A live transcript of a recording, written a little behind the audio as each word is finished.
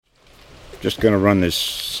Just going to run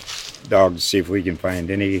this dog to see if we can find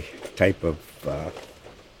any type of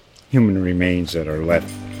human remains that are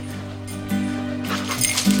left.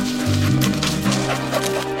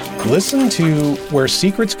 Listen to Where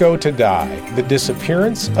Secrets Go to Die, The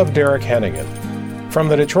Disappearance of Derek Hennigan. From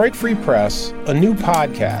the Detroit Free Press, a new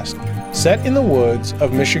podcast set in the woods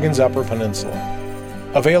of Michigan's Upper Peninsula.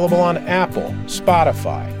 Available on Apple,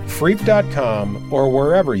 Spotify, Freep.com, or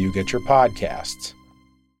wherever you get your podcasts.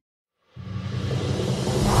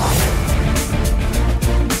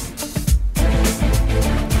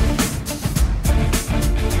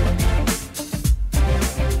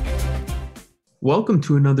 Welcome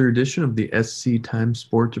to another edition of the SC Times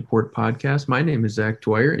Sports Report podcast. My name is Zach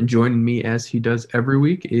Dwyer, and joining me as he does every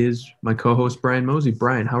week is my co-host Brian Mozey.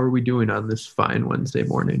 Brian, how are we doing on this fine Wednesday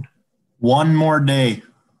morning? One more day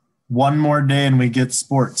and we get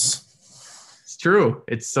sports. It's true.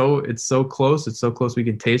 It's so close. It's so close we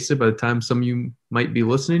can taste it. By the time some of you might be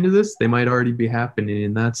listening to this, they might already be happening,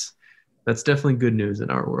 and that's definitely good news in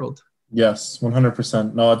our world. Yes,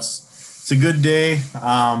 100%. No, it's a good day.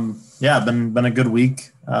 Been a good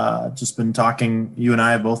week. Just been talking. You and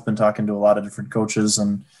I have both been talking to a lot of different coaches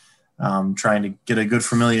and trying to get a good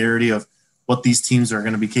familiarity of what these teams are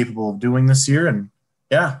going to be capable of doing this year. And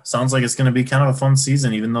yeah, sounds like it's going to be kind of a fun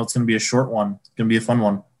season, even though it's going to be a short one. It's going to be a fun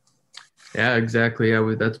one. Yeah, exactly. Yeah,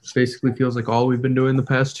 that basically feels like all we've been doing the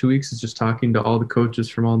past 2 weeks is just talking to all the coaches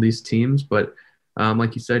from all these teams. But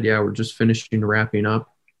like you said, yeah, we're just wrapping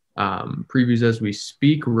up previews as we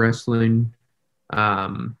speak. Wrestling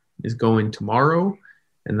is going tomorrow,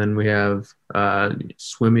 and then we have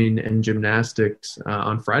swimming and gymnastics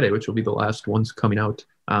on Friday, which will be the last ones coming out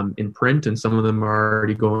in print, and some of them are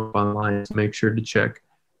already going online, so make sure to check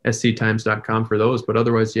sctimes.com for those. But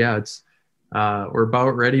otherwise, yeah, it's we're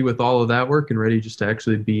about ready with all of that work and ready just to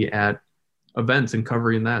actually be at events and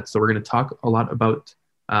covering that. So we're going to talk a lot about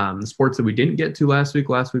the sports that we didn't get to last week.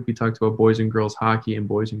 Last week we talked about boys and girls hockey and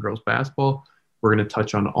boys and girls basketball. We're going to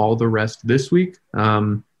touch on all the rest this week.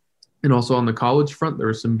 And also on the college front, there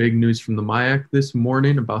was some big news from the MIAC this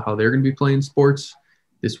morning about how they're going to be playing sports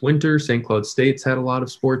this winter. St. Cloud State's had a lot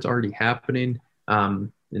of sports already happening,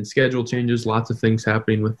 and schedule changes, lots of things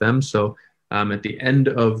happening with them. So at the end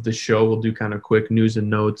of the show, we'll do kind of quick news and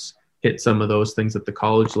notes, hit some of those things at the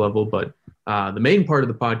college level. But the main part of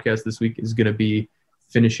the podcast this week is going to be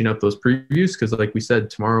finishing up those previews because, like we said,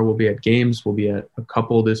 tomorrow we'll be at games. We'll be at a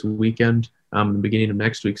couple this weekend, the beginning of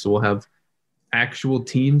next week. So we'll have actual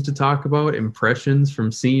teams to talk about, impressions from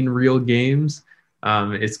seeing real games.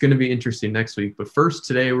 It's going to be interesting next week. But first,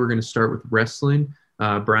 today, we're going to start with wrestling.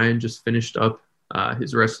 Brian just finished up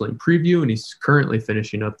his wrestling preview, and he's currently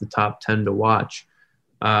finishing up the top 10 to watch.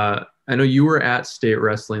 I know you were at state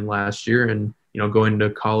wrestling last year, and going to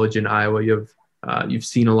college in Iowa, you've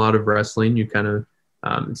seen a lot of wrestling. You kind of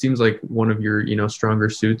it seems like one of your stronger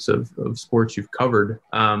suits of sports you've covered.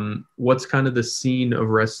 What's kind of the scene of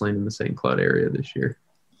wrestling in the St. Cloud area this year?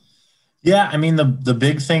 Yeah, I mean, the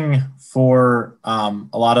big thing for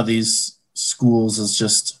a lot of these schools is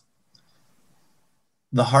just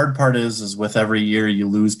the hard part is with every year you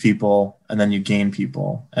lose people and then you gain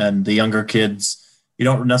people. And the younger kids, you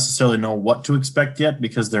don't necessarily know what to expect yet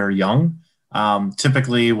because they're young.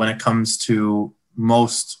 Typically, when it comes to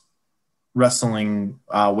most wrestling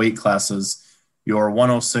weight classes, your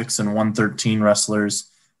 106 and 113 wrestlers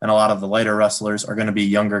and a lot of the lighter wrestlers are going to be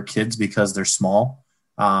younger kids because they're small,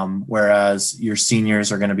 whereas your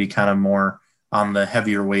seniors are going to be kind of more on the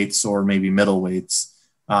heavier weights or maybe middle weights.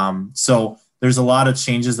 So there's a lot of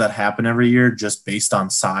changes that happen every year just based on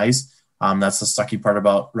size. That's the sucky part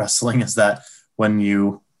about wrestling is that when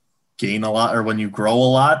you gain a lot or when you grow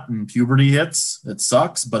a lot and puberty hits, it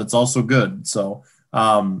sucks, but it's also good. So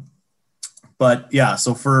but yeah,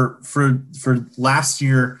 so for last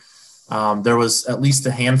year, there was at least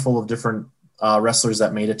a handful of different wrestlers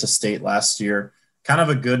that made it to state last year. Kind of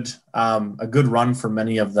a good run for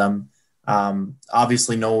many of them.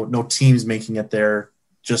 Obviously, no teams making it there,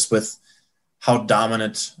 just with how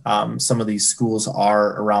dominant some of these schools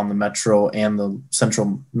are around the metro and the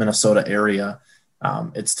central Minnesota area.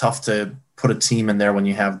 It's tough to put a team in there when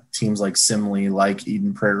you have teams like Simley, like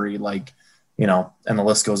Eden Prairie, like and the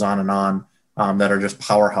list goes on and on. That are just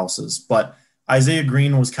powerhouses. But Isaiah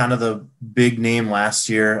Green was kind of the big name last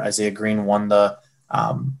year. Isaiah Green won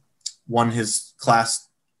his class,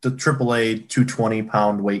 the AAA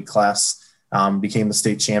 220-pound weight class, became the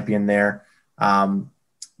state champion there. Bob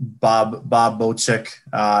Bocek,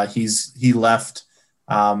 he left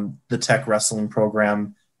the Tech wrestling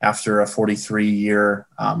program after a 43-year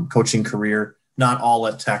coaching career. Not all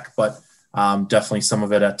at Tech, but definitely some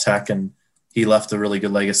of it at Tech. And he left a really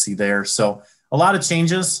good legacy there. So a lot of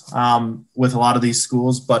changes with a lot of these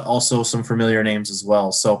schools, but also some familiar names as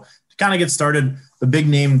well. So to kind of get started, the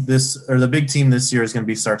big team this year is going to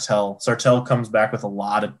be Sartell. Sartell comes back with a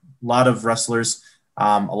lot of wrestlers,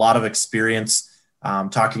 a lot of experience.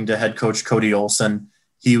 Talking to head coach Cody Olson,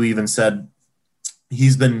 he even said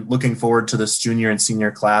he's been looking forward to this junior and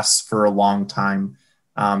senior class for a long time.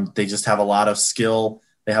 They just have a lot of skill.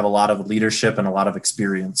 They have a lot of leadership and a lot of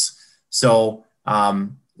experience. So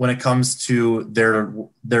when it comes to their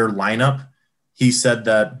lineup, he said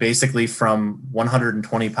that basically from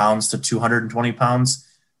 120 pounds to 220 pounds,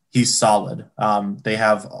 he's solid. They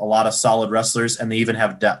have a lot of solid wrestlers, and they even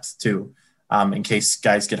have depth too, in case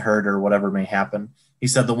guys get hurt or whatever may happen. He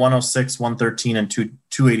said the 106, 113, and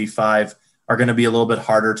 285 are going to be a little bit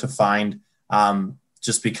harder to find,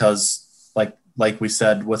 just because, like we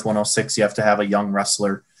said, with 106, you have to have a young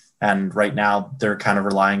wrestler. And right now they're kind of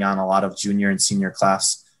relying on a lot of junior and senior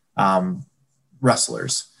class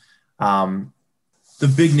wrestlers. The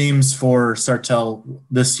big names for Sartell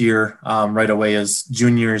this year right away is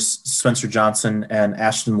juniors Spencer Johnson and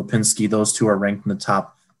Ashton Lipinski. Those two are ranked in the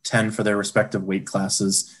top 10 for their respective weight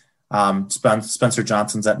classes. Spencer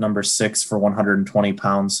Johnson's at number 6 for 120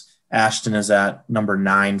 pounds. Ashton is at number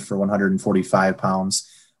 9 for 145 pounds.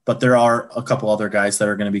 But there are a couple other guys that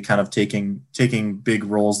are going to be kind of taking big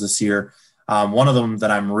roles this year. One of them that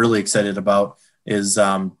I'm really excited about is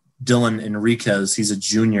Dylan Enriquez. He's a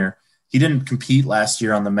junior. He didn't compete last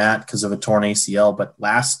year on the mat because of a torn ACL, but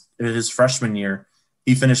his freshman year,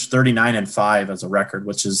 he finished 39-5 as a record,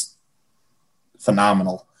 which is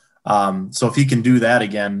phenomenal. So if he can do that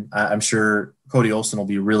again, I'm sure Cody Olson will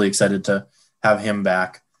be really excited to have him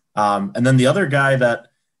back. And then the other guy that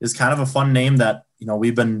is kind of a fun name that,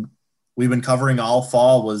 we've been covering all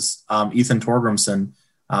fall was Ethan Torgrimson,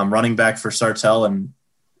 running back for Sartell. And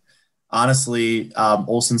honestly,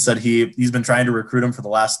 Olson said he's been trying to recruit him for the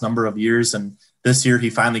last number of years, and this year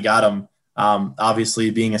he finally got him.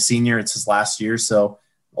 Obviously, being a senior, it's his last year, so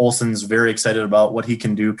Olson's very excited about what he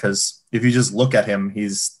can do, because if you just look at him,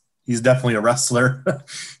 he's definitely a wrestler.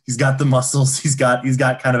 He's got the muscles. He's got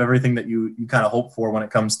kind of everything that you kind of hope for when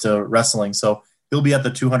it comes to wrestling. So he'll be at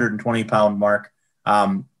the 220 pound mark.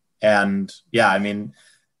 And yeah, I mean,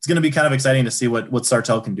 it's going to be kind of exciting to see what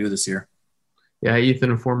Sartell can do this year. Yeah,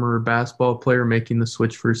 Ethan, a former basketball player, making the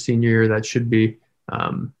switch for his senior year, that should be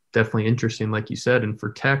definitely interesting, like you said. And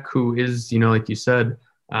for Tech, who is, like you said,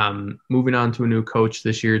 moving on to a new coach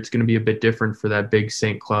this year, it's going to be a bit different for that big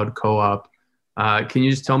St. Cloud co-op. Can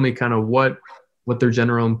you just tell me kind of what their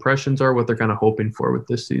general impressions are, what they're kind of hoping for with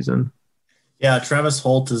this season? Yeah, Travis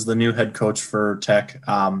Holt is the new head coach for Tech,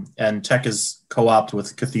 and Tech is co-opted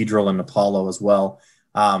with Cathedral and Apollo as well.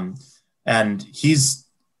 And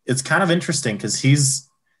it's kind of interesting because he's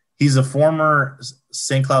a former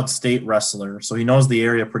St. Cloud State wrestler, so he knows the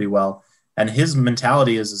area pretty well. And his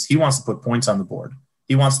mentality is he wants to put points on the board.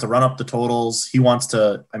 He wants to run up the totals. He wants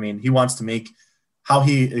to make, how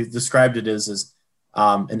he described it is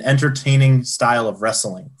an entertaining style of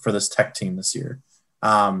wrestling for this Tech team this year.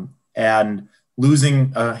 And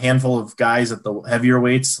losing a handful of guys at the heavier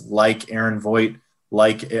weights, like Aaron Voigt,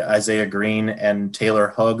 like Isaiah Green and Taylor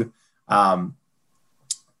Hugg,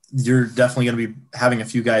 you're definitely going to be having a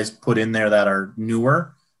few guys put in there that are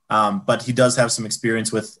newer. But he does have some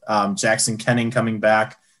experience with Jackson Kenning coming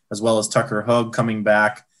back, as well as Tucker Hugg coming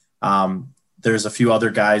back. There's a few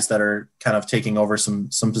other guys that are kind of taking over some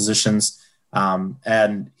positions.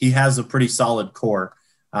 And he has a pretty solid core.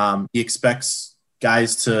 He expects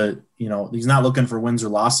guys to, he's not looking for wins or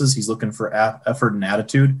losses. He's looking for effort and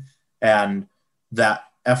attitude, and that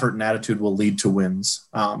effort and attitude will lead to wins.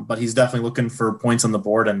 But he's definitely looking for points on the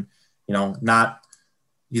board, and,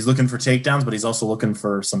 he's looking for takedowns, but he's also looking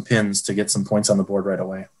for some pins to get some points on the board right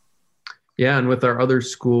away. Yeah. And with our other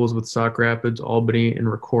schools, with Sauk Rapids, Albany, and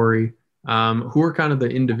Rocori, who are kind of the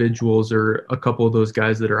individuals or a couple of those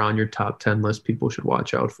guys that are on your top 10 list people should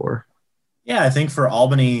watch out for? Yeah, I think for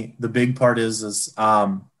Albany, the big part is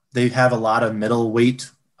they have a lot of middleweight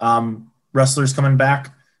wrestlers coming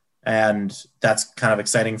back, and that's kind of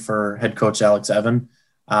exciting for head coach Alex Evan.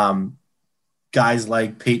 Guys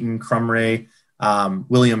like Peyton Crumray,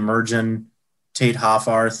 William Mergen, Tate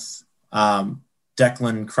Hoffarth,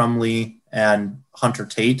 Declan Crumley, and Hunter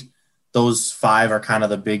Tate. Those 5 are kind of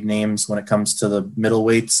the big names when it comes to the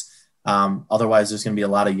middleweights. Otherwise, there's going to be a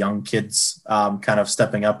lot of young kids kind of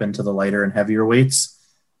stepping up into the lighter and heavier weights.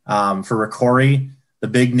 For Rocori, the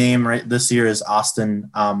big name right this year is Austin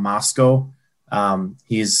Moscow.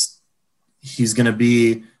 He's going to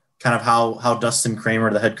be kind of how Dustin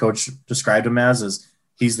Kramer, the head coach, described him as, is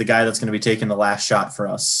he's the guy that's going to be taking the last shot for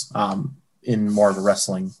us in more of a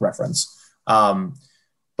wrestling reference.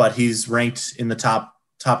 But he's ranked in the top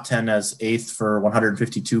 10 as 8th for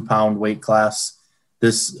 152 pound weight class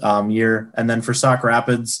this year. And then for Sauk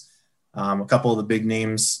Rapids, a couple of the big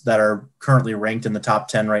names that are currently ranked in the top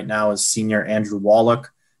 10 right now is senior Andrew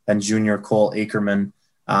Wallach and junior Cole Ackerman.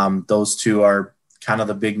 Those two are kind of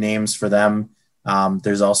the big names for them.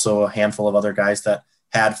 There's also a handful of other guys that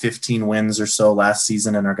had 15 wins or so last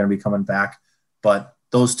season and are going to be coming back. But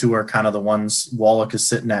those two are kind of the ones. Wallach is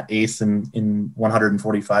sitting at 8th in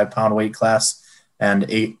 145 pound weight class, and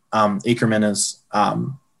Ackerman is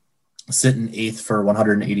sitting 8th for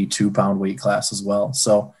 182 pound weight class as well.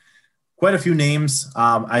 So quite a few names.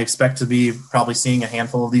 I expect to be probably seeing a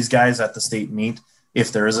handful of these guys at the state meet,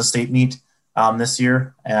 if there is a state meet this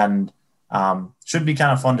year, and should be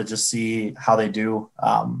kind of fun to just see how they do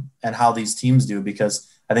and how these teams do,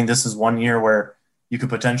 because I think this is one year where you could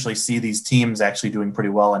potentially see these teams actually doing pretty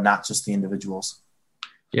well and not just the individuals.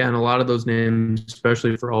 Yeah, and a lot of those names,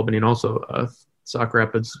 especially for Albany and also Sauk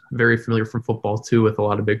Rapids, very familiar from football too, with a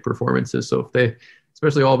lot of big performances. So if they,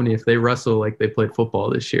 especially Albany, if they wrestle like they played football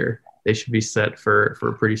this year, they should be set for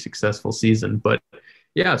a pretty successful season. But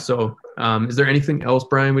yeah, so is there anything else,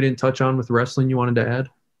 Brian, we didn't touch on with wrestling you wanted to add?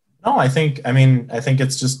 No, I think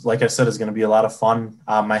it's just, like I said, it's going to be a lot of fun.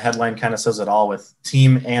 My headline kind of says it all, with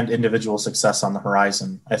team and individual success on the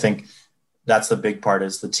horizon. I think that's the big part,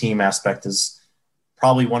 is the team aspect is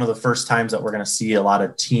probably one of the first times that we're going to see a lot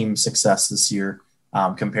of team success this year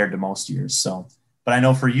compared to most years. So, but I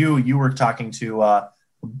know for you were talking to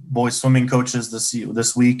boys swimming coaches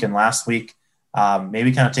this week and last week.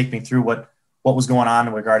 Maybe kind of take me through what was going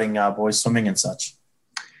on regarding boys swimming and such.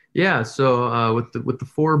 Yeah, so with the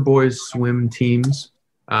 4 boys swim teams,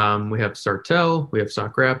 we have Sartell, we have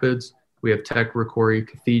Sauk Rapids, we have Tech Rocori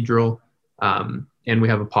Cathedral, and we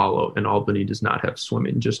have Apollo. And Albany does not have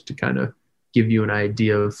swimming, just to kind of give you an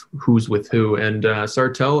idea of who's with who. And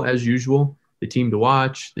Sartell, as usual, the team to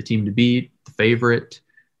watch, the team to beat, the favorite.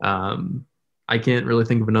 I can't really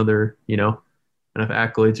think of another, enough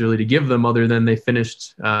accolades really to give them, other than they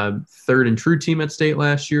finished 3rd in true team at state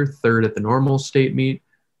last year, 3rd at the normal state meet.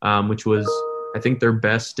 Which was, I think, their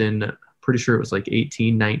best in, pretty sure it was like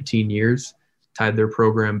 18, 19 years, tied their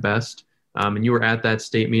program best. And you were at that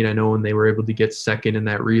state meet, I know, when they were able to get 2nd in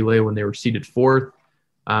that relay when they were seated 4th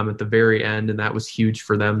at the very end, and that was huge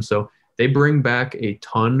for them. So they bring back a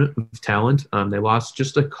ton of talent. They lost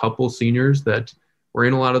just a couple seniors that were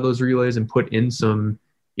in a lot of those relays and put in some,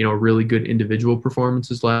 really good individual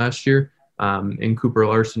performances last year, in Cooper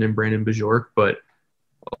Larson and Brandon Bajork, but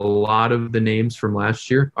a lot of the names from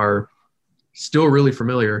last year are still really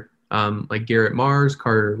familiar, like Garrett Mars,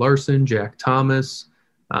 Carter Larson, Jack Thomas,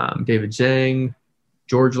 David Zhang,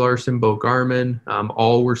 George Larson, Bo Garman.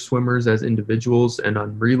 All were swimmers as individuals and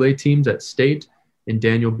on relay teams at state. And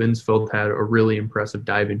Daniel Binsfeld had a really impressive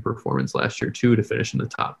diving performance last year too, to finish in the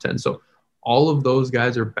top 10. So all of those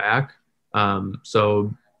guys are back.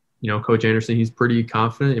 So Coach Anderson, he's pretty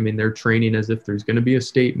confident. I mean, they're training as if there's going to be a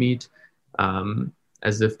state meet,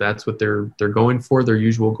 as if that's what they're going for, their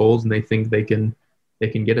usual goals, and they think they can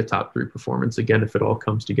get a top 3 performance again if it all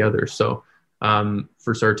comes together. So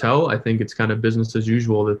for Sartell, I think it's kind of business as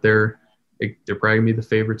usual, that they're probably gonna be the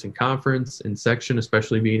favorites in conference, in section,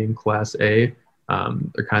 especially being in Class A.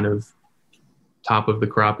 They're kind of top of the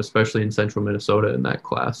crop, especially in Central Minnesota in that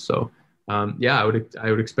class. So I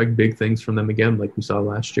would expect big things from them again, like we saw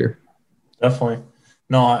last year. Definitely.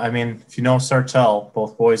 No, I mean, if Sartell,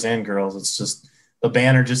 both boys and girls, it's just, the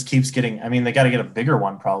banner just keeps getting, I mean, they got to get a bigger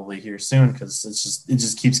one probably here soon, because it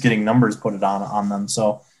just keeps getting numbers put on them.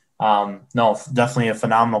 So no, definitely a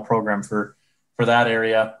phenomenal program for that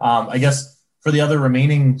area. I guess for the other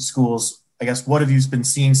remaining schools, I guess, what have you been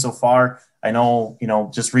seeing so far? I know,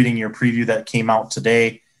 just reading your preview that came out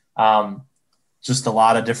today, just a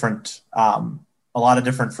lot of different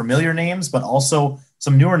familiar names, but also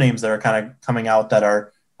some newer names that are kind of coming out that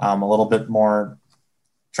are a little bit more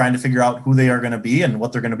trying to figure out who they are going to be and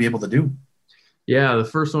what they're going to be able to do. Yeah, the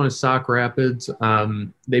first one is Sauk Rapids.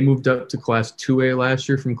 They moved up to Class 2A last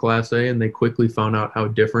year from Class A, and they quickly found out how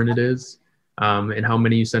different it is, and how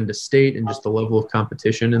many you send to state, and just the level of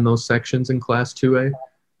competition in those sections in Class 2A.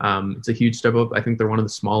 It's a huge step up. I think they're one of the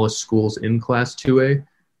smallest schools in Class 2A.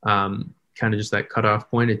 Kind of just that cutoff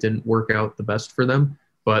point. It didn't work out the best for them,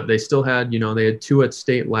 but they still had, they had 2 at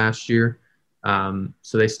state last year.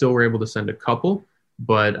 So they still were able to send a couple.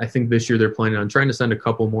 But I think this year they're planning on trying to send a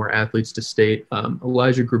couple more athletes to state.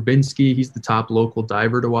 Elijah Grabinski, he's the top local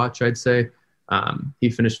diver to watch, I'd say. He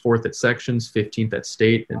finished 4th at sections, 15th at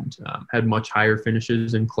state, and had much higher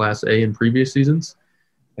finishes in Class A in previous seasons.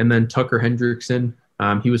 And then Tucker Hendrickson,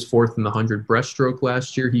 He was fourth in the 100 breaststroke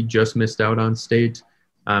last year. He just missed out on state.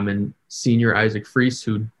 And senior Isaac Fries,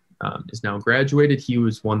 who is now graduated, he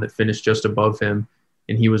was one that finished just above him,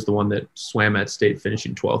 and he was the one that swam at state,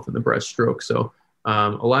 finishing 12th in the breaststroke. So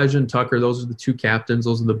Elijah and Tucker, those are the two captains.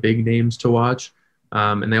 Those are the big names to watch.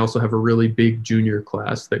 And they also have a really big junior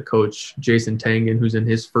class that coach Jason Tangen, who's in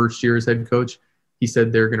his first year as head coach, he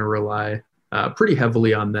said they're going to rely pretty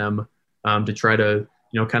heavily on them to try to,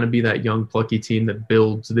 kind of be that young, plucky team that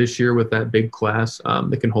builds this year with that big class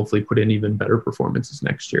that can hopefully put in even better performances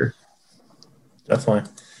next year.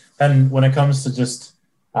 Definitely. And when it comes to just,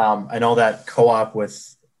 I know that co-op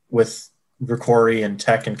with Ricori and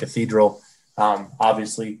Tech and Cathedral,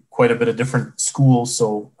 obviously quite a bit of different schools,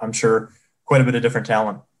 so I'm sure quite a bit of different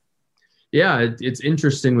talent. Yeah, it's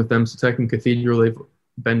interesting with them. So Tech and Cathedral, they've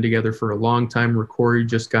been together for a long time. Ricori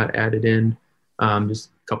just got added in just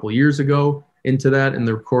a couple of years ago into that, and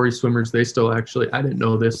the Ricori swimmers, they still actually, I didn't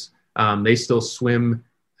know this, they still swim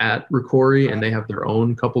at Ricori, and they have their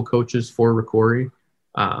own couple coaches for Ricori,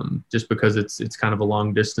 just because it's kind of a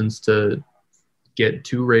long distance to get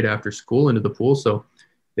to right after school into the pool. So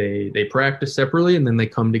they practice separately, and then they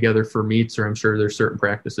come together for meets, or I'm sure there's certain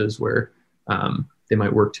practices where they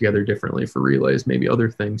might work together differently for relays, maybe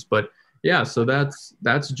other things. But yeah, so that's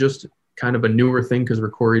just kind of a newer thing because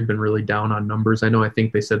Ricori had been really down on numbers. I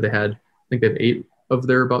think they said they have 8 of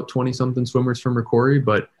their about 20-something swimmers from Ricori,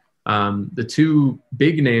 but the two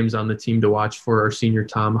big names on the team to watch for are senior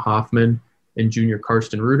Tom Hoffman and junior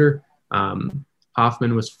Karsten Reuter.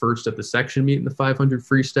 Hoffman was first at the section meet in the 500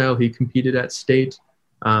 freestyle. He competed at state,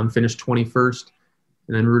 finished 21st.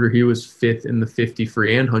 And then Reuter, he was 5th in the 50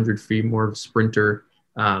 free and 100 free, more of a sprinter.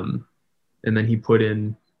 And then he put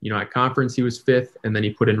in, at conference, he was 5th. And then he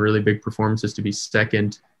put in really big performances to be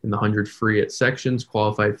 2nd in the 100 free at sections,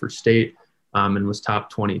 qualified for state, and was top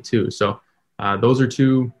 22. So those are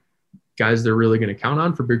two guys they're really going to count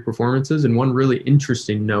on for big performances. And one really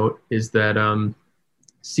interesting note is that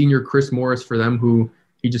senior Chris Morris for them, who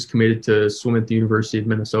he just committed to swim at the University of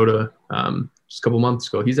Minnesota just a couple months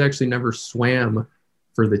ago. He's actually never swam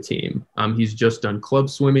for the team. He's just done club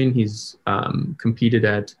swimming. He's competed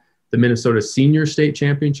at the Minnesota Senior State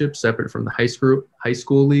Championship, separate from the high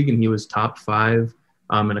school league, and he was top 5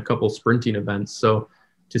 in a couple sprinting events. So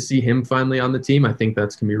to see him finally on the team, I think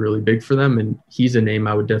that's going to be really big for them, and he's a name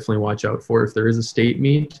I would definitely watch out for. If there is a state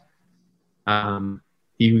meet,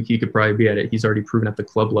 he could probably be at it. He's already proven at the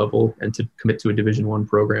club level and to commit to a Division I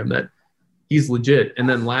program that he's legit. And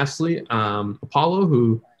then lastly, Apollo,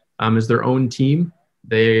 who is their own team.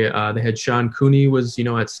 They had Sean Cooney was,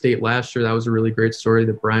 at state last year. That was a really great story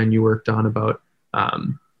that Brian, you worked on about,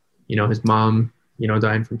 his mom,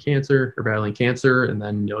 dying from cancer or battling cancer, and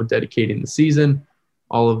then, dedicating the season.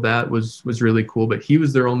 All of that was really cool, but he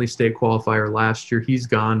was their only state qualifier last year. He's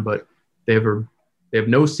gone, but they have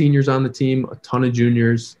no seniors on the team, a ton of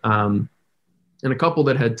juniors, and a couple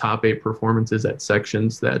that had top 8 performances at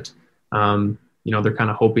sections that, they're kind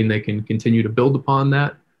of hoping they can continue to build upon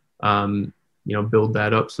that, build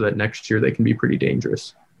that up so that next year they can be pretty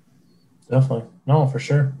dangerous. Definitely. No, for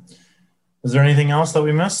sure. Is there anything else that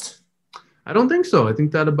we missed? I don't think so. I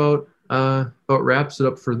think that about wraps it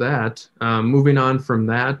up for that. Moving on from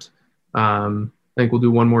that, I think we'll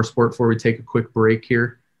do one more sport before we take a quick break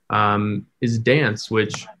here, is dance,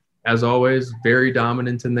 which, as always, very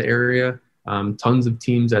dominant in the area. Tons of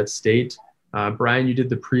teams at state. Brian, you did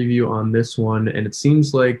the preview on this one, and it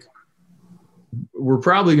seems like we're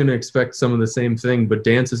probably going to expect some of the same thing, but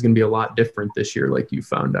dance is going to be a lot different this year, like you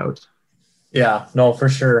found out. Yeah, no, for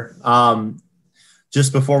sure.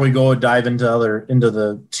 Just before we go dive into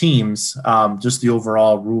the teams, just the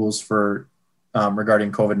overall rules for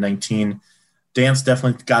regarding COVID-19, dance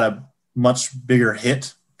definitely got a much bigger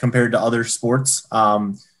hit compared to other sports.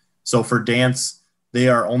 So for dance, they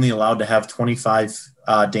are only allowed to have 25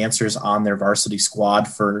 dancers on their varsity squad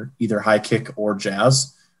for either high kick or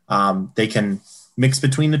jazz. They can mix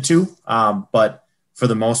between the two, but for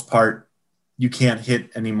the most part, you can't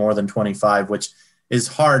hit any more than 25, which is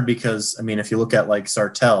hard because, if you look at like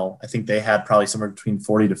Sartell, I think they had probably somewhere between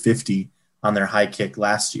 40 to 50 on their high kick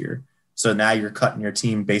last year. So now you're cutting your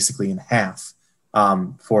team basically in half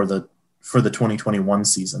for the 2021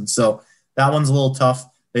 season. So that one's a little tough.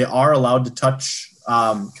 They are allowed to touch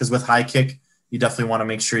because with high kick, you definitely want to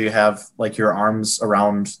make sure you have like your arms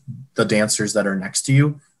around the dancers that are next to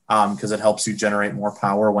you because it helps you generate more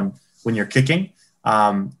power when you're kicking.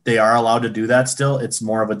 They are allowed to do that still. It's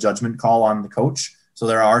more of a judgment call on the coach. So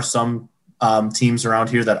there are some teams around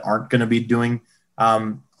here that aren't going to be doing,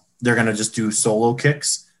 they're going to just do solo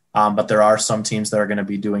kicks. But there are some teams that are going to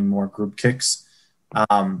be doing more group kicks.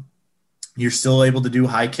 You're still able to do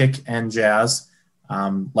high kick and jazz,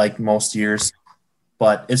 like most years,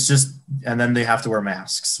 but it's just, and then they have to wear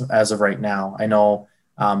masks as of right now. I know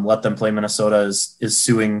Let Them Play Minnesota is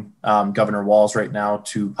suing Governor Walz right now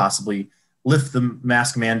to possibly lift the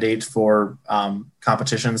mask mandate for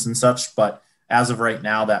competitions and such. But as of right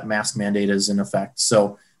now, that mask mandate is in effect.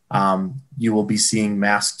 So you will be seeing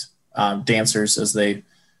masked dancers as they,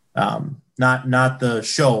 not the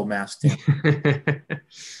show masked dancers,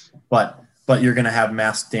 but you're going to have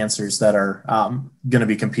masked dancers that are going to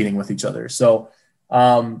be competing with each other. So,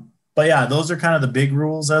 but yeah, those are kind of the big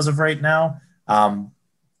rules as of right now.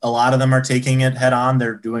 A lot of them are taking it head on.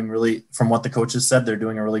 They're doing really, from what the coaches said, they're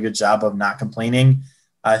doing a really good job of not complaining.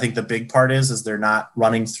 I think the big part is they're not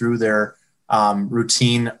running through their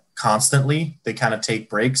routine constantly. They kind of take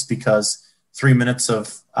breaks, because 3 minutes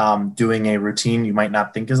of doing a routine you might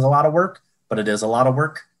not think is a lot of work, but it is a lot of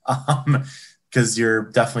work, because you're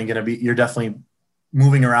definitely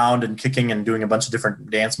moving around and kicking and doing a bunch of different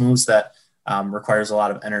dance moves that requires a lot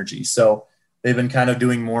of energy. So they've been kind of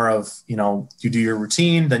doing more of, you do your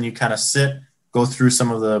routine, then you kind of sit, go through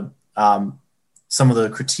some of the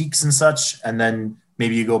critiques and such, and then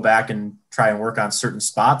maybe you go back and try and work on certain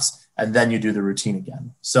spots, and then you do the routine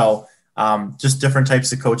again. So just different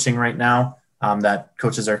types of coaching right now that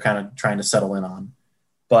coaches are kind of trying to settle in on.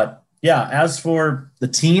 But yeah, as for the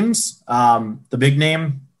teams, the big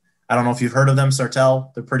name, I don't know if you've heard of them,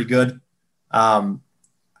 Sartell. They're pretty good. I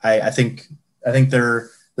think they're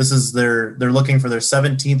looking for their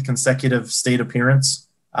 17th consecutive state appearance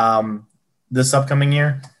this upcoming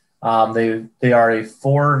year. They are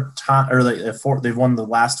they've won the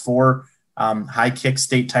last 4 high kick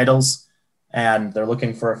state titles, and they're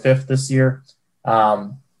looking for a 5th this year.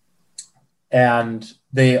 And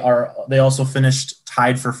they also finished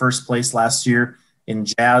tied for first place last year in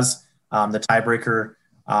jazz. The tiebreaker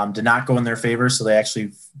did not go in their favor, so they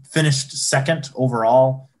actually finished second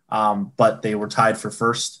overall, but they were tied for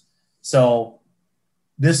first. So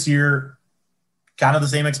this year, kind of the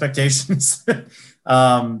same expectations.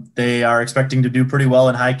 They are expecting to do pretty well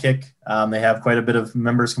in high kick. They have quite a bit of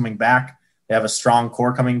members coming back. They have a strong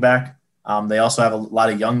core coming back. They also have a lot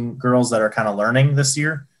of young girls that are kind of learning this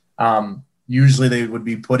year. Usually they would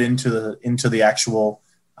be put into the actual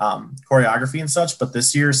choreography and such, but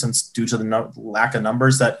this year, since due to the lack of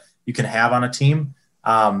numbers that you can have on a team,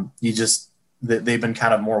 they've been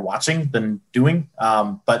kind of more watching than doing.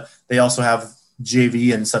 But they also have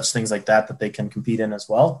JV and such things like that they can compete in as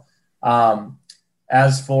well.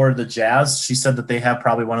 As for the jazz, she said that they have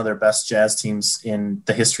probably one of their best jazz teams in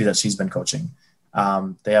the history that she's been coaching.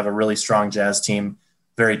 They have a really strong jazz team,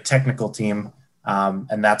 very technical team,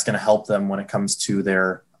 and that's going to help them when it comes to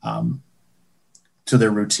their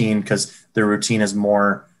routine, because their routine is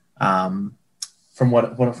more from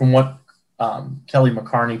what Kelly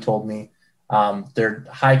McCarney told me. Their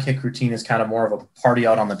high kick routine is kind of more of a party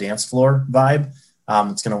out on the dance floor vibe.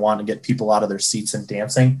 It's going to want to get people out of their seats and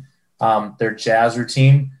dancing. Their jazz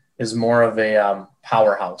routine is more of a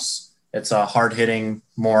powerhouse. It's a hard hitting,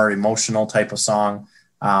 more emotional type of song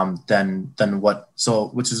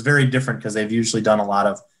which is very different, because they've usually done a lot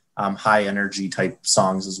of high energy type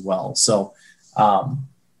songs as well. So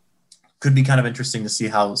could be kind of interesting to see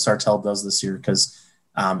how Sartell does this year, because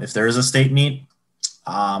if there is a state meet,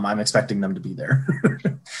 I'm expecting them to be there.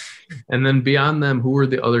 And then beyond them, who are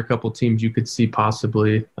the other couple teams you could see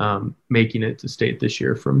possibly making it to state this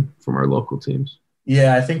year from our local teams?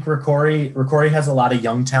 Yeah, I think Ricori has a lot of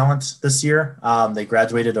young talent this year. They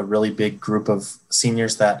graduated a really big group of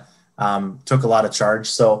seniors that took a lot of charge.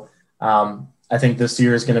 So I think this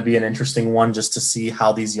year is going to be an interesting one, just to see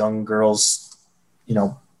how these young girls,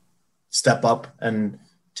 step up and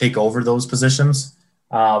take over those positions.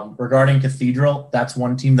 Regarding Cathedral, that's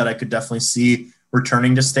one team that I could definitely see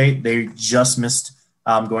returning to state. They just missed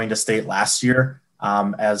going to state last year,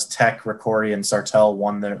 as Tech, Ricori, and Sartell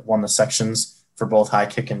won the sections for both high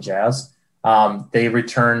kick and jazz. They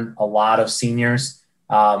return a lot of seniors,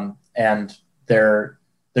 and their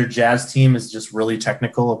jazz team is just really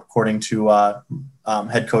technical, according to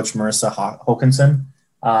head coach Marissa Hokinson.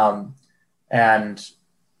 And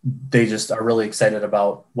they just are really excited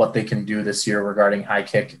about what they can do this year regarding high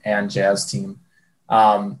kick and jazz team.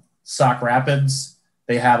 Sauk Rapids,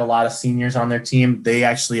 they have a lot of seniors on their team. They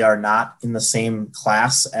actually are not in the same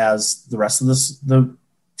class as the rest of the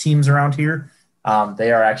teams around here.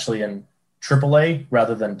 They are actually in AAA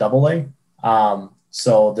rather than AA.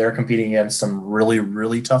 So they're competing against some really,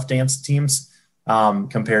 really tough dance teams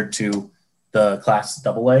compared to the class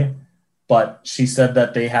AA. But she said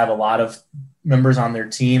that they have a lot of members on their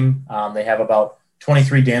team. They have about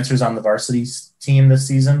 23 dancers on the varsity team this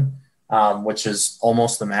season. which is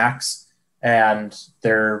almost the max. And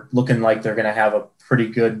they're looking like they're going to have a pretty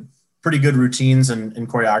good routines and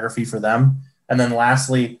choreography for them. And then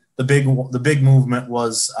lastly, the big movement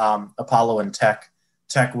was Apollo and Tech.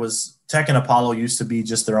 Tech and Apollo used to be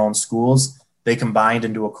just their own schools. They combined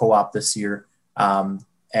into a co-op this year.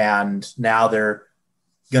 And now they're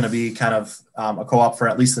going to be kind of a co-op for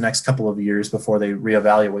at least the next couple of years before they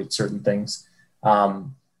reevaluate certain things.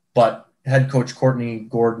 But head coach Courtney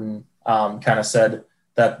Gordon kind of said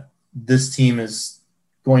that this team is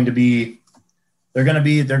going to be they're going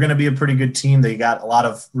to be a pretty good team. They got a lot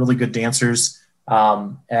of really good dancers,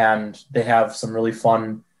 and they have some really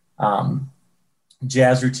fun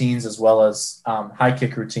jazz routines as well as high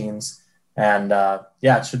kick routines. And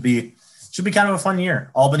it should be kind of a fun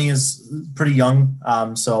year. Albany is pretty young,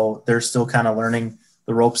 so they're still kind of learning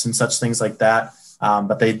the ropes and such things like that.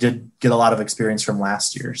 But they did get a lot of experience from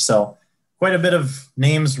last year. So quite a bit of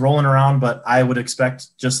names rolling around, but I would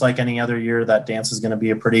expect, just like any other year, that dance is going to be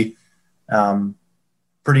a pretty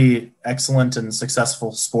excellent and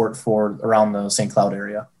successful sport for around the St. Cloud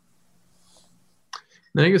area.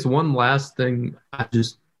 And I guess one last thing I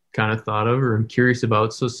just kind of thought of or I'm curious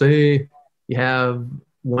about. So say you have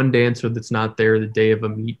one dancer that's not there the day of a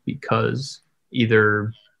meet because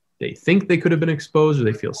either they think they could have been exposed or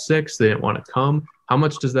they feel sick, so they didn't want to come. How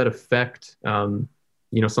much does that affect,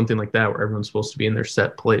 something like that where everyone's supposed to be in their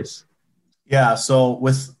set place? Yeah, so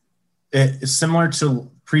with it, similar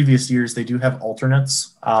to previous years, they do have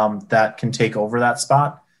alternates that can take over that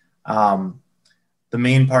spot. The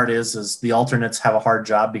main part is the alternates have a hard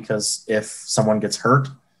job because if someone gets hurt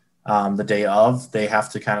the day of, they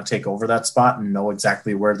have to kind of take over that spot and know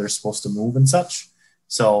exactly where they're supposed to move and such.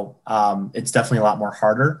 So it's definitely a lot more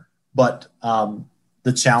harder, but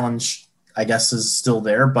the challenge, I guess, is still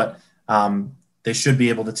there, but they should be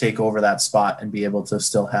able to take over that spot and be able to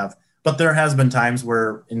still have. But there has been times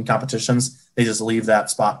where in competitions, they just leave that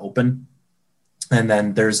spot open and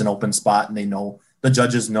then there's an open spot and the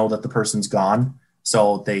judges know that the person's gone.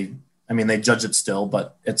 So they judge it still,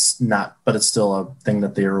 but it's still a thing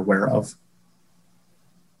that they're aware of.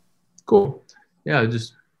 Cool. Yeah.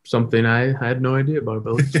 Just something I had no idea about.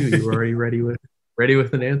 But look, you were already ready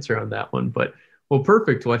with an answer on that one. But well,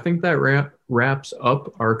 perfect. Well, I think that wraps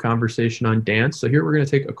up our conversation on dance. So here we're going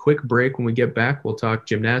to take a quick break. When we get back, we'll talk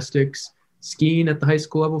gymnastics, skiing at the high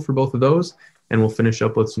school level for both of those, and we'll finish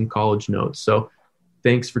up with some college notes. So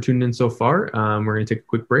thanks for tuning in so far. We're going to take a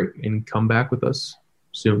quick break and come back with us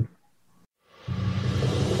soon.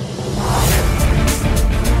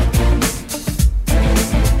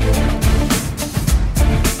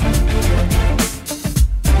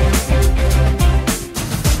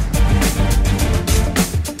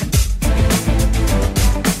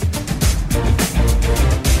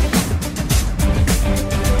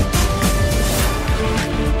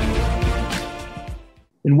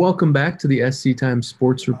 And welcome back to the SC Times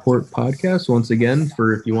Sports Report podcast. Once again,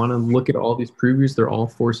 if you want to look at all these previews, they're all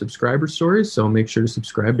for subscriber stories. So make sure to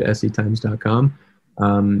subscribe to sctimes.com.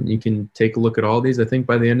 You can take a look at all these. I think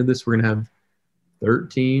by the end of this, we're going to have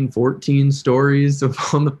 13, 14 stories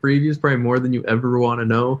on the previews, probably more than you ever want to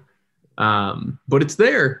know. But it's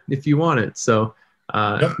there if you want it. So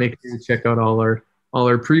make sure to check out all our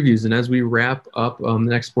previews. And as we wrap up, the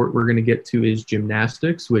next sport we're going to get to is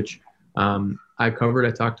gymnastics, which I covered.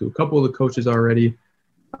 I talked to a couple of the coaches already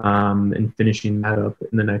and finishing that up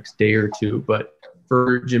in the next day or two. But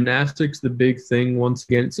for gymnastics, the big thing, once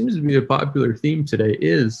again, it seems to be a popular theme today,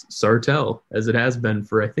 is Sartell, as it has been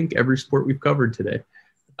for, I think, every sport we've covered today.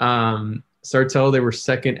 Sartell, they were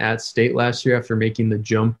second at state last year after making the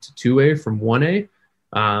jump to 2A from 1A.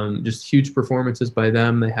 Just huge performances by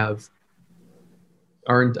them. They have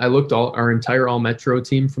our entire all-metro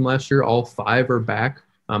team from last year. All 5 are back.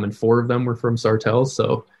 And 4 of them were from Sartell.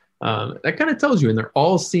 So that kind of tells you, and they're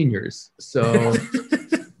all seniors. So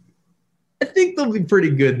I think they'll be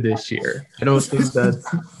pretty good this year. I don't think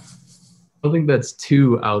that's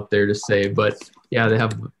too out there to say, but yeah, they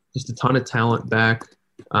have just a ton of talent back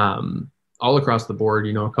all across the board,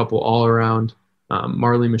 a couple all around.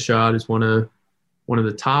 Marley Mashad is one of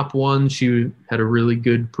the top ones. She had a really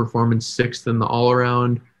good performance, 6th in the all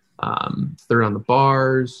around, 3rd on the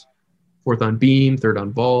bars, 4th on beam, 3rd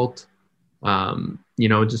on vault.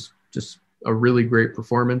 Just a really great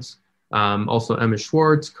performance. Also Emma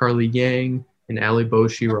Schwartz, Carly Yang, and Allie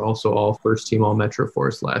Boshi were also all first team all Metro for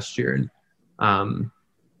us last year. And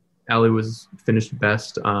Allie was finished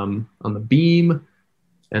best on the beam.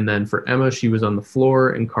 And then for Emma, she was on the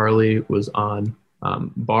floor, and Carly was on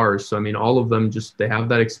bars. So, all of them they have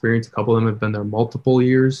that experience. A couple of them have been there multiple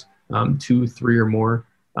years, 2, 3 or more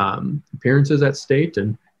appearances at state.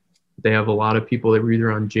 And They have a lot of people that were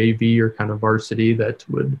either on JV or kind of varsity that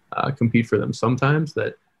would compete for them sometimes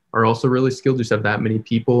that are also really skilled. Just have that many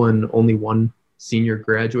people and only one senior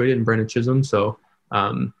graduated in Brennan Chisholm. So,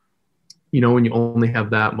 when you only have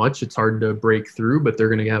that much, it's hard to break through, but they're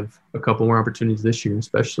going to have a couple more opportunities this year,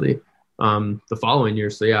 especially the following year.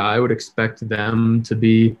 So, yeah, I would expect them to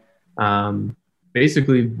be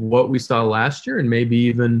basically what we saw last year and maybe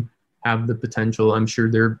even have the potential. I'm sure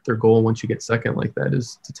their goal once you get second like that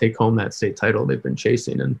is to take home that state title they've been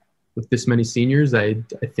chasing. And with this many seniors, I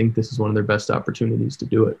think this is one of their best opportunities to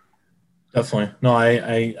do it. Definitely. No,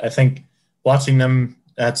 I think watching them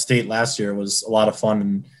at state last year was a lot of fun,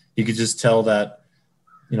 and you could just tell that,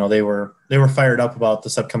 they were fired up about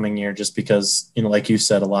this upcoming year just because, like you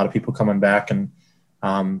said, a lot of people coming back, and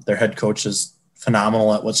their head coach is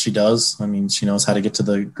phenomenal at what she does. I mean, she knows how to get to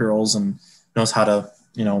the girls and knows how to,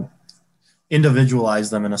 individualize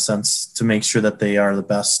them in a sense to make sure that they are the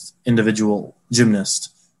best individual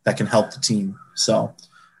gymnast that can help the team. So,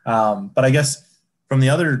 but I guess from the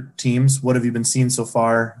other teams, what have you been seeing so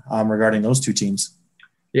far regarding those two teams?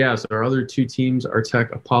 Yeah, so our other two teams are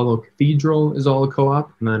Tech Apollo Cathedral is all a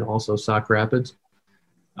co-op, and then also Sauk Rapids.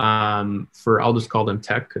 I'll just call them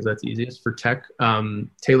Tech because that's easiest. For Tech,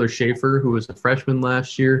 Taylor Schaefer, who was a freshman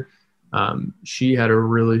last year, she had a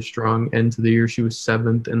really strong end to the year. She was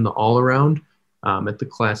 7th in the all-around at the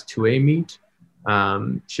Class 2A meet.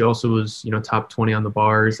 She also was, top 20 on the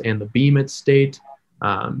bars and the beam at state.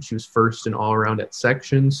 She was first in all-around at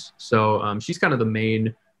sections. So she's kind of the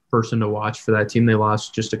main person to watch for that team. They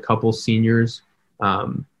lost just a couple seniors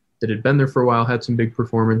that had been there for a while, had some big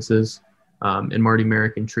performances, and Marty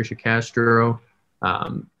Merrick and Trisha Castro.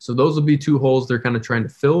 So those will be two holes they're kind of trying to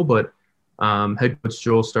fill, but head coach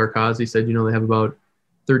Joel Starkazi said, they have about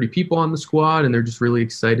 30 people on the squad, and they're just really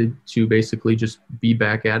excited to basically just be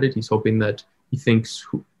back at it. He's hoping that he thinks,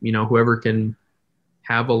 whoever can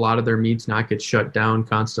have a lot of their meets not get shut down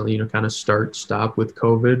constantly, kind of start, stop with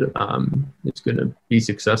COVID. It's going to be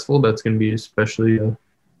successful. That's going to be especially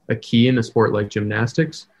a key in a sport like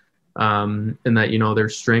gymnastics. And that, their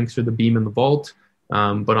strengths are the beam and the vault,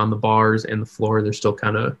 but on the bars and the floor,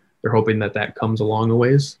 they're hoping that comes along a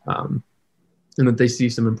ways. And that they see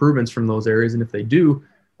some improvements from those areas. And if they do,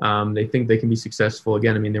 they think they can be successful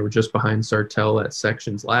again. I mean, they were just behind Sartell at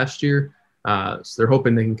sections last year. So they're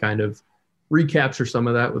hoping they can kind of recapture some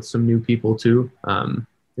of that with some new people too, and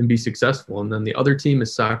be successful. And then the other team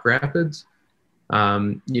is Sauk Rapids.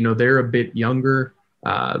 They're a bit younger.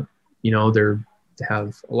 They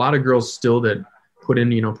have a lot of girls still that put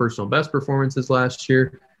in, personal best performances last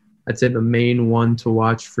year. I'd say the main one to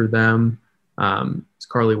watch for them is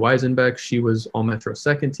Carly Weisenbeck. She was All-Metro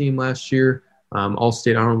second team last year,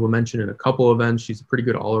 All-State honorable mention in a couple events. She's a pretty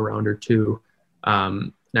good all-arounder too.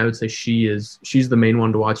 And I would say she's the main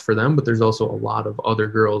one to watch for them, but there's also a lot of other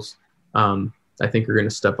girls I think are going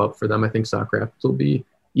to step up for them. I think Sauk Rapids will be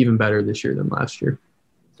even better this year than last year.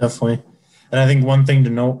 Definitely. And I think one thing to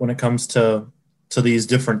note when it comes to these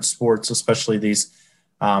different sports, especially these,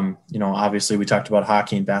 obviously we talked about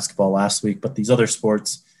hockey and basketball last week, but these other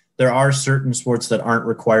sports, there are certain sports that aren't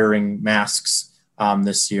requiring masks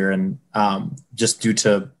this year, and just due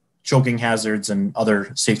to choking hazards and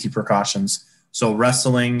other safety precautions. So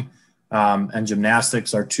wrestling and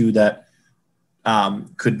gymnastics are two that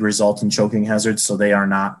could result in choking hazards, so they are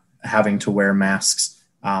not having to wear masks.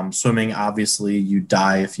 Swimming, obviously, you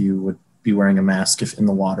die if you would be wearing a mask if in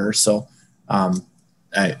the water. So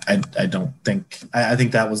I don't think – I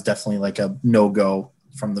think that was definitely like a no-go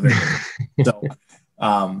from the very beginning.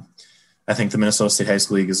 So I think the Minnesota State High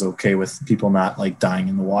School League is okay with people not like dying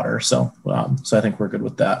in the water. So so I think we're good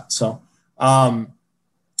with that. So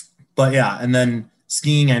but yeah, and then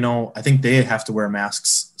skiing, I think they have to wear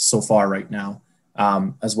masks so far right now,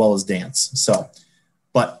 as well as dance. So,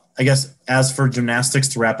 but I guess as for gymnastics,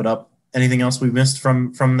 to wrap it up, anything else we missed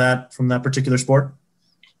from that particular sport?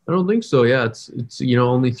 I don't think so. Yeah, it's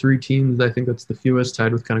only 3 teams. I think that's the fewest,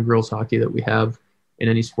 tied with kind of girls hockey that we have in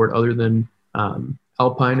any sport other than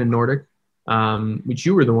alpine and Nordic, which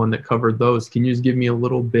you were the one that covered those. Can you just give me a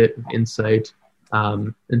little bit of insight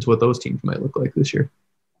into what those teams might look like this year?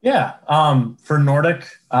 Yeah. For Nordic,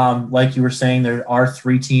 like you were saying, there are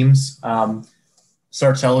 3 teams.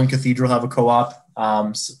 Sartell and Cathedral have a co-op.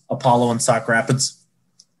 Apollo and Sauk Rapids,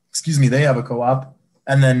 they have a co-op.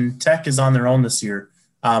 And then Tech is on their own this year.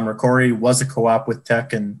 Rocori was a co-op with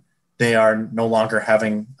Tech, and they are no longer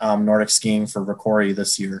having Nordic skiing for Rocori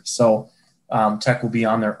this year. So Tech will be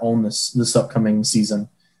on their own this upcoming season.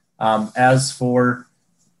 As for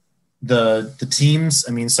the teams,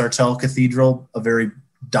 Sartell Cathedral, a very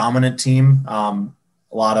dominant team. A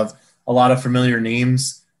lot of familiar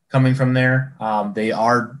names coming from there. They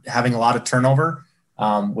are having a lot of turnover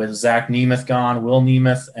with Zach Nemeth gone, Will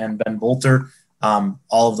Nemeth, and Ben Bolter. All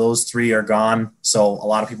of those three are gone. So a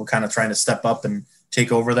lot of people kind of trying to step up and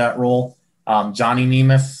take over that role. Johnny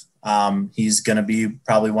Nemeth, he's going to be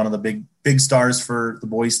probably one of the big stars for the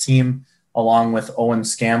boys team, along with Owen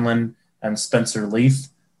Scanlon and Spencer Leaf.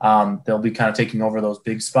 They'll be kind of taking over those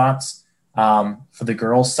big spots. For the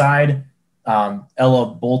girls' side,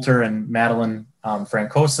 Ella Bolter and Madeline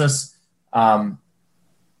Francosis, and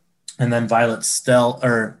then Violet Style.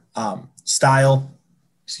 Violet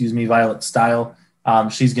Style.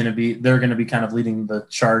 They're going to be kind of leading the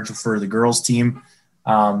charge for the girls' team.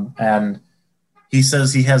 And he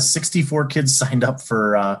says he has 64 kids signed up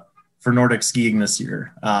for Nordic skiing this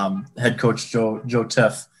year. Head coach Joe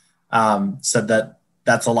Tiff said that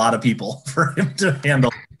that's a lot of people for him to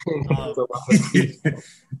handle.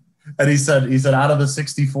 And he said out of the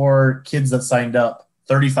 64 kids that signed up,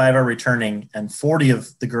 35 are returning, and 40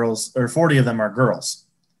 of them are girls.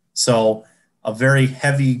 So a very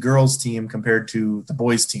heavy girls team compared to the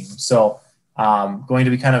boys team. So going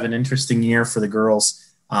to be kind of an interesting year for the girls.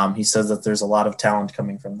 He says that there's a lot of talent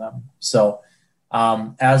coming from them. So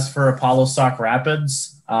as for Apollo Sauk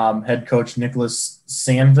Rapids, head coach Nicholas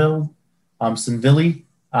Sanvilli,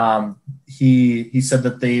 he said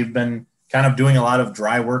that they've been kind of doing a lot of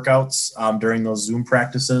dry workouts during those Zoom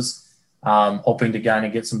practices, hoping to kind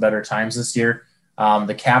of get some better times this year.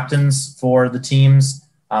 The captains for the teams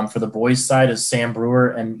for the boys' side is Sam Brewer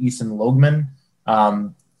and Ethan Logman.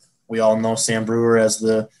 We all know Sam Brewer as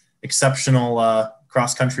the exceptional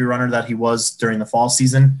cross-country runner that he was during the fall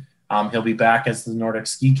season. He'll be back as the Nordic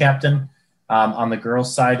ski captain. On the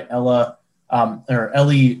girls' side,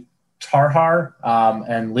 Ellie Tarhar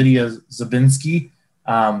and Lydia Zabinski.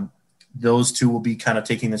 Those two will be kind of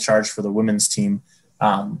taking the charge for the women's team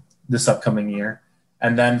this upcoming year.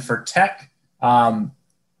 And then for Tech,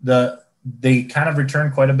 they kind of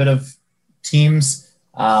returned quite a bit of teams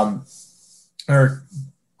or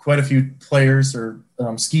quite a few players or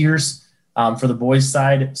skiers. For the boys'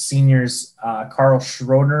 side, seniors Carl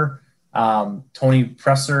Schroeder, Tony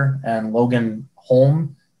Presser, and Logan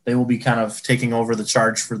Holm. They will be kind of taking over the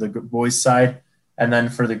charge for the boys' side. And then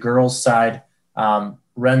for the girls' side,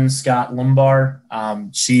 Ren Scott Lumbar.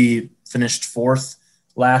 She finished 4th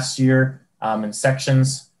last year in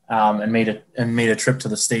sections and made a trip to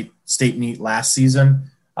the state meet last season.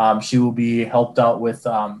 She will be helped out with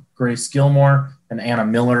Grace Gilmore and Anna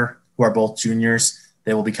Miller, who are both juniors.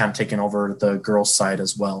 They will be kind of taking over the girls' side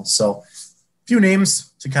as well. So a few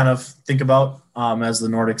names to kind of think about as the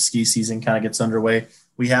Nordic ski season kind of gets underway.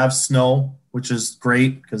 We have snow, which is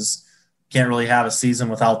great because can't really have a season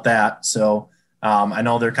without that. So I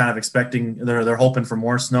know they're kind of they're hoping for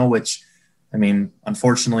more snow, which, I mean,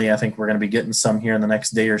 unfortunately, I think we're going to be getting some here in the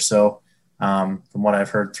next day or so. From what I've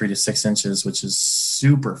heard, 3 to 6 inches, which is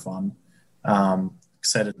super fun.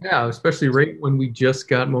 Excited. Yeah, especially right when we just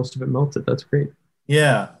got most of it melted. That's great.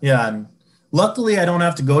 Yeah. And luckily, I don't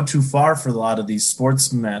have to go too far for a lot of these sports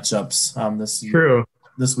matchups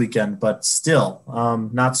this weekend, but still,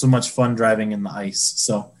 not so much fun driving in the ice.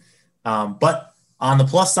 So, but on the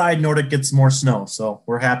plus side, Nordic gets more snow, so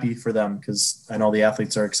we're happy for them because I know the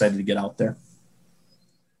athletes are excited to get out there.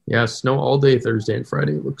 Yeah, snow all day Thursday and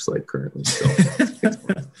Friday, it looks like currently. So.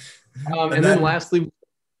 and then lastly,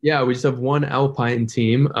 we just have one alpine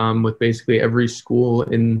team with basically every school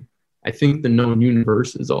in, I think, the known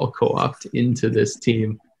universe is all co-opted into this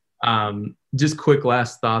team. Just quick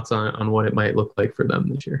last thoughts on what it might look like for them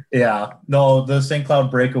this year. Yeah, no, the St.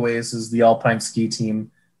 Cloud Breakaways is the alpine ski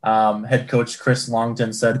team. Head coach Chris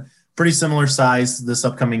Longton said pretty similar size this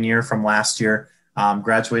upcoming year from last year.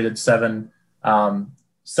 Graduated seven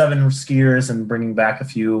skiers and bringing back a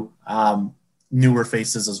few newer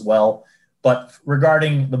faces as well. But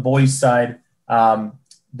regarding the boys' side,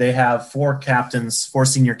 they have 4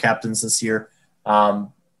 senior captains this year.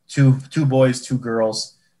 2 boys, 2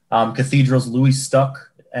 girls. Cathedral's Louis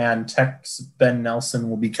Stuck and Tech's Ben Nelson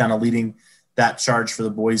will be kind of leading that charge for the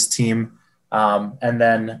boys' team. And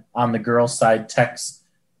then on the girls' side, Tech's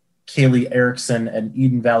Kaylee Erickson and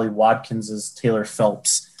Eden Valley Watkins' Taylor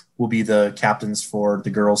Phelps will be the captains for the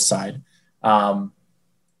girls' side.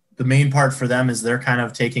 The main part for them is they're kind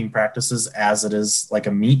of taking practices as it is like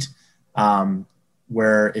a meet,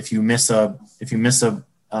 where if you miss a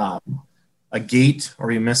gate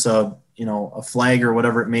or you miss a flag or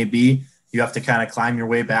whatever it may be, you have to kind of climb your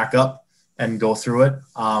way back up and go through it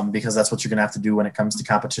because that's what you're going to have to do when it comes to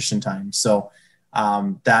competition time. So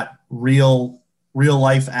that real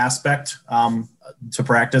life aspect to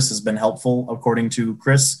practice has been helpful, according to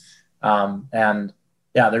Chris. And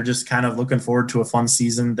yeah, they're just kind of looking forward to a fun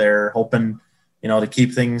season. They're hoping, to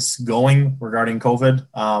keep things going regarding COVID.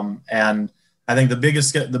 And I think the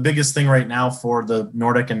biggest thing right now for the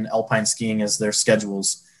Nordic and alpine skiing is their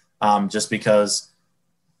schedules, just because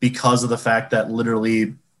of the fact that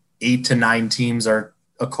literally 8 to 9 teams are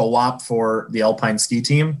a co-op for the alpine ski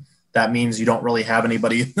team. That means you don't really have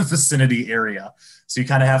anybody in the vicinity area. So you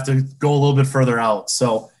kind of have to go a little bit further out.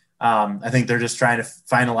 So I think they're just trying to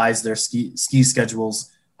finalize their ski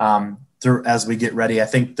schedules through as we get ready. I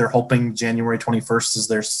think they're hoping January 21st is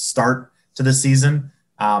their start to the season.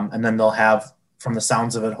 And then they'll have, from the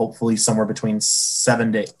sounds of it, hopefully somewhere between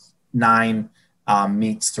 7 to 9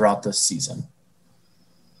 meets throughout this season.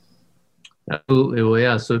 Absolutely. Well,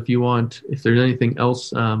 yeah. So if there's anything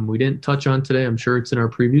else we didn't touch on today, I'm sure it's in our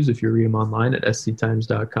previews if you read them online at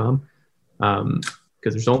sctimes.com.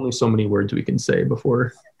 Because there's only so many words we can say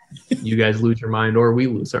before you guys lose your mind or we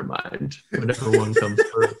lose our mind, whatever one comes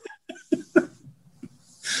first.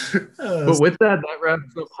 But with that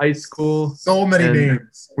wraps up high school. So many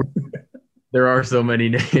names. There are so many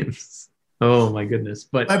names. Oh my goodness!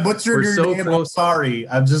 But I butchered your name. Close. I'm sorry.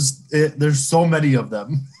 There's so many of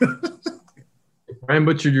them. If Ryan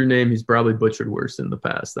butchered your name, he's probably butchered worse in the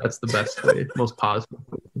past. That's the best way, most positive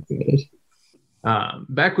way.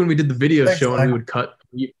 Back when we did the video show and we would cut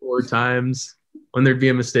 3-4 times when there'd be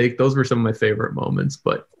a mistake, those were some of my favorite moments.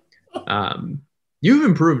 But you've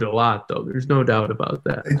improved a lot, though. There's no doubt about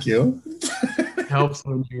that. Thank you. It helps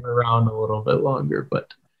when you're around a little bit longer.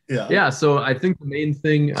 But yeah. So I think the main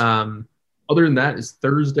thing, other than that, is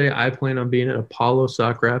Thursday. I plan on being at Apollo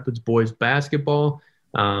Sauk Rapids boys basketball.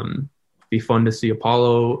 Be fun to see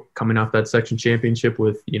Apollo coming off that section championship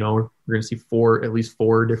with, we're going to see at least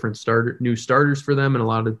four different new starters for them and a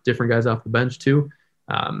lot of different guys off the bench too.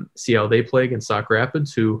 See how they play against Sauk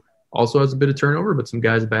Rapids, who also has a bit of turnover, but some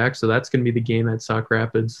guys back. So that's going to be the game at Sauk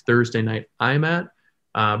Rapids Thursday night I'm at.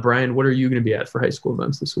 Brian, what are you going to be at for high school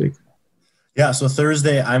events this week? Yeah, so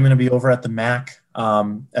Thursday I'm going to be over at the MIAC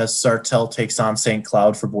as Sartell takes on St.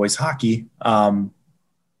 Cloud for boys hockey. Kind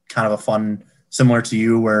of a fun, similar to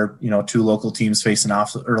you, where, two local teams facing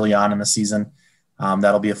off early on in the season.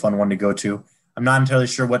 That'll be a fun one to go to. I'm not entirely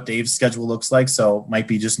sure what Dave's schedule looks like, so might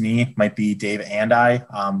be just me, might be Dave and I,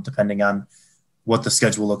 depending on what the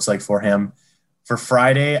schedule looks like for him. For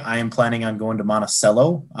Friday, I am planning on going to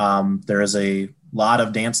Monticello. There is a lot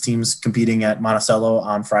of dance teams competing at Monticello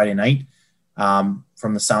on Friday night.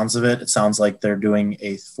 From the sounds of it, it sounds like they're doing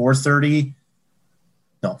a 4,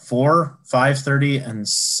 5:30, and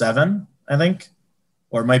 7, I think.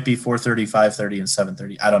 Or it might be 4:30, 5:30, and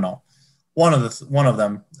 7:30. I don't know. One of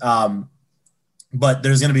them. But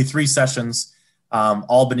there's going to be 3 sessions.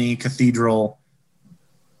 Albany, Cathedral,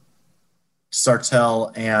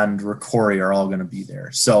 Sartell, and Ricori are all going to be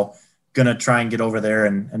there. So going to try and get over there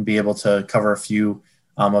and be able to cover a few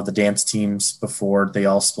of the dance teams before they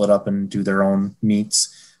all split up and do their own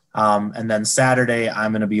meets. And then Saturday,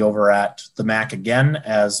 I'm going to be over at the MIAC again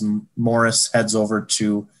as Morris heads over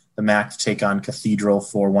to the MIAC to take on Cathedral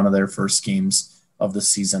for one of their first games of the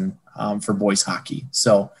season for boys hockey.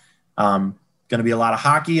 So going to be a lot of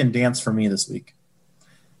hockey and dance for me this week.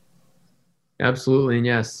 Absolutely. And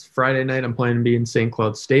yes, Friday night, I'm planning to be in St.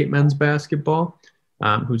 Cloud State men's basketball,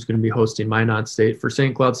 who's going to be hosting Minot State. For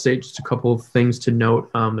St. Cloud State, just a couple of things to note.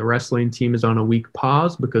 The wrestling team is on a week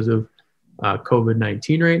pause because of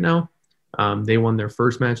COVID-19 right now. They won their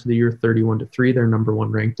first match of the year, 31-3. They're number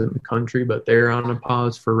 1 ranked in the country, but they're on a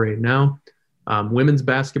pause for right now. Women's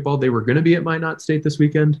basketball, they were going to be at Minot State this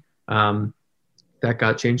weekend. That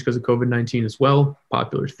got changed because of COVID-19 as well.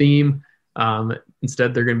 Popular theme.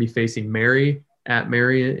 Instead, they're going to be facing Mary at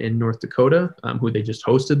Mary in North Dakota, who they just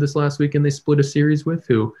hosted this last week, and they split a series with,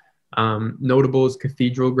 who notable is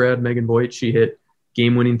Cathedral grad Megan Voigt. She hit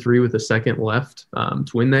game-winning 3 with a second left to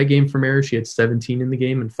win that game for Mary. She had 17 in the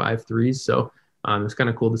game and 5 threes. So it was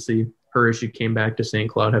kind of cool to see her as she came back to St.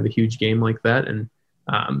 Cloud have a huge game like that and,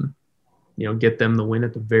 get them the win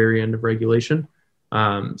at the very end of regulation.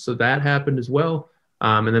 So that happened as well.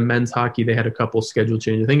 And then men's hockey, they had a couple schedule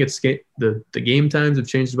changes. I think it's the game times have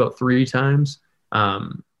changed about 3 times.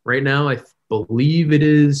 Right now, I believe it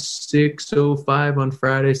is 6:05 on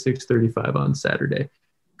Friday, 6:35 on Saturday.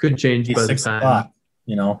 Could change by the time.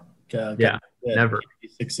 Never.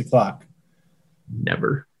 6 o'clock.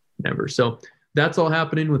 Never. So that's all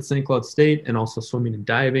happening with St. Cloud State and also swimming and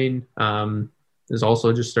diving. Has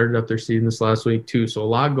also just started up their season this last week too. So a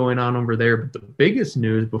lot going on over there. But the biggest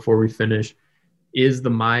news before we finish is the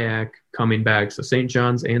MIAC coming back. So St.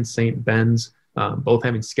 John's and St. Ben's both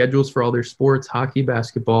having schedules for all their sports, hockey,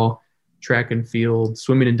 basketball, track and field,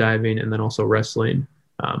 swimming and diving, and then also wrestling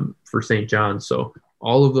for St. John's. So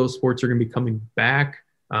all of those sports are going to be coming back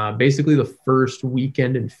basically the first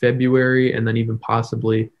weekend in February, and then even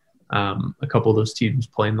possibly a couple of those teams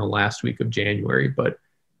playing the last week of January. But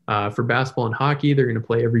for basketball and hockey, they're going to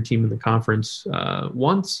play every team in the conference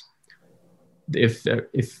once. If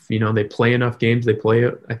they play enough games, they play.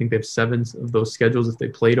 I think they have 7 of those schedules. If they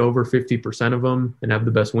played over 50% of them and have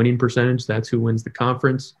the best winning percentage, that's who wins the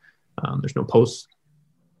conference. There's no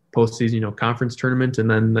postseason, conference tournament, and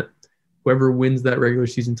then whoever wins that regular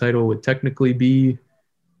season title would technically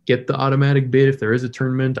get the automatic bid if there is a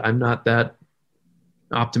tournament. I'm not that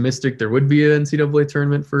optimistic there would be an NCAA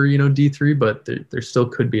tournament for D3, but there still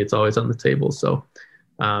could be. It's always on the table. So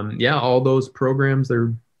all those programs,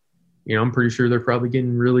 they're I'm pretty sure they're probably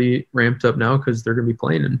getting really ramped up now because they're going to be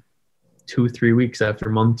playing in 2-3 weeks after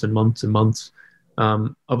months and months and months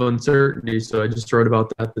of uncertainty. So I just wrote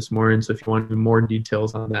about that this morning. So if you want more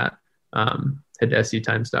details on that, head to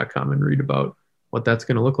sctimes.com and read about what that's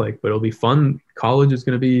going to look like. But it'll be fun. College is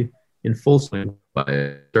going to be in full swing by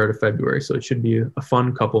the start of February. So it should be a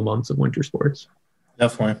fun couple months of winter sports.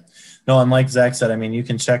 Definitely. No, and like Zach said, you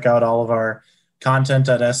can check out all of our content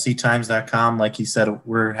at sctimes.com. Like he said,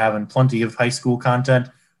 we're having plenty of high school content.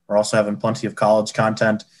 We're also having plenty of college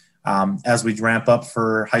content. As we ramp up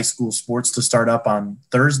for high school sports to start up on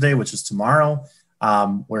Thursday, which is tomorrow,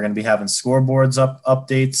 we're going to be having scoreboards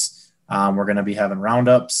updates. We're going to be having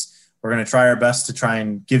roundups. We're going to try our best to try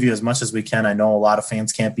and give you as much as we can. I know a lot of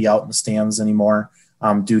fans can't be out in the stands anymore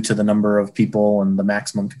due to the number of people and the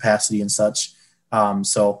maximum capacity and such.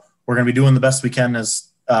 So we're going to be doing the best we can as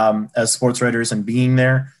sports writers and being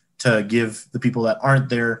there to give the people that aren't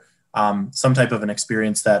there some type of an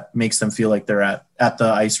experience that makes them feel like they're at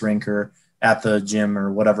the ice rink or at the gym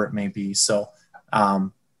or whatever it may be. So,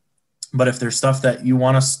 but if there's stuff that you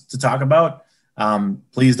want us to talk about,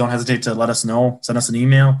 please don't hesitate to let us know. Send us an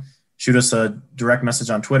email, shoot us a direct message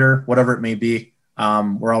on Twitter, whatever it may be.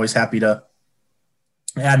 We're always happy to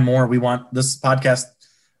add more. We want this podcast.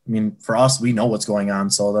 For us, we know what's going on,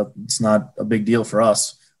 so that it's not a big deal for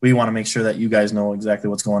us. We want to make sure that you guys know exactly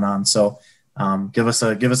what's going on. So give us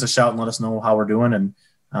a shout and let us know how we're doing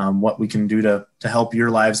and what we can do to help your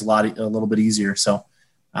lives a little bit easier. So,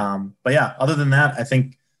 but yeah, other than that, I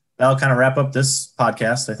think that'll kind of wrap up this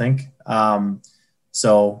podcast, I think.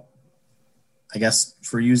 So I guess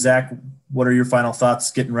for you, Zach, what are your final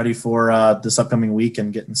thoughts getting ready for this upcoming week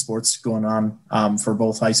and getting sports going on for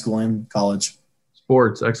both high school and college?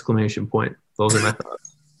 Sports, exclamation point. Those are my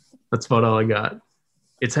thoughts. That's about all I got.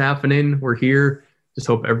 It's happening. We're here. Just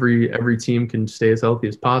hope every team can stay as healthy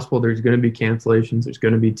as possible. There's going to be cancellations. There's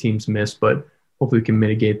going to be teams missed, but hopefully we can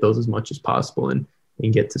mitigate those as much as possible and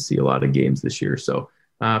get to see a lot of games this year. So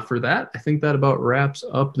for that, I think that about wraps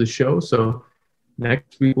up the show. So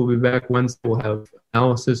next week we'll be back Wednesday. We'll have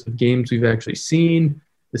analysis of games we've actually seen.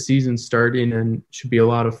 The season's starting and should be a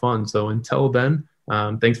lot of fun. So until then,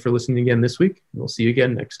 thanks for listening again this week. We'll see you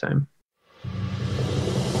again next time.